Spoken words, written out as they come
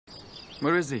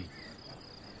Where is he?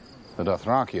 The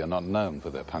Dothraki are not known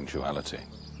for their punctuality.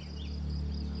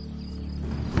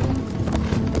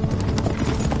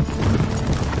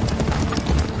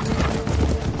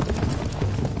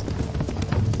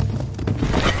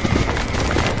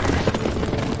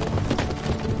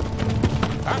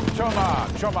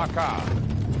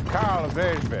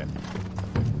 Khal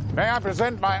May I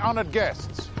present my honored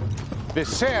guests,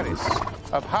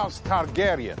 Viserys of House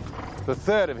Targaryen, the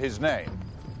third of his name,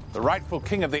 the rightful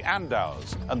king of the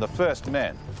Andals and the First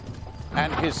Men,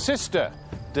 and his sister,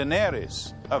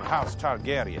 Daenerys of House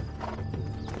Targaryen.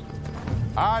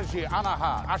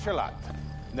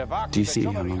 Do you see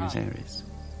young Viserys?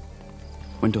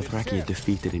 When Dothraki are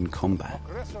defeated in combat,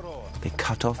 they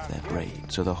cut off their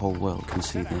braid so the whole world can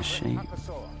see their shame.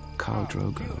 Khal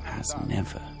Drogo has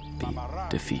never been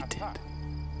defeated.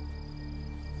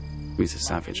 He's a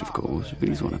savage, of course, but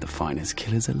he's one of the finest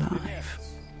killers alive.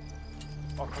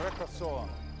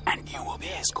 And you will be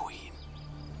his queen.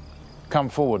 Come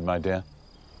forward, my dear.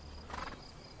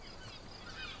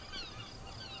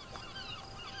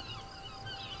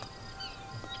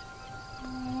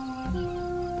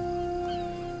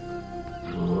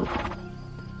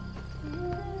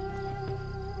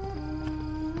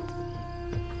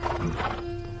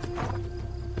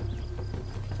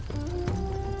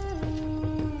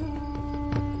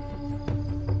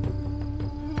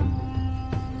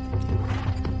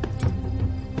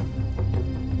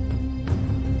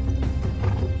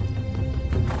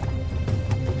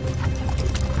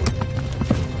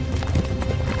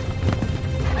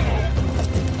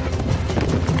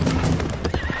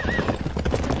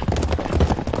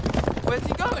 Where's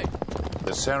he going?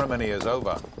 The ceremony is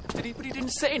over. But he didn't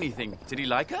say anything. Did he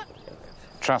like her?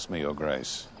 Trust me, Your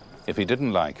Grace. If he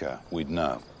didn't like her, we'd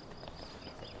know.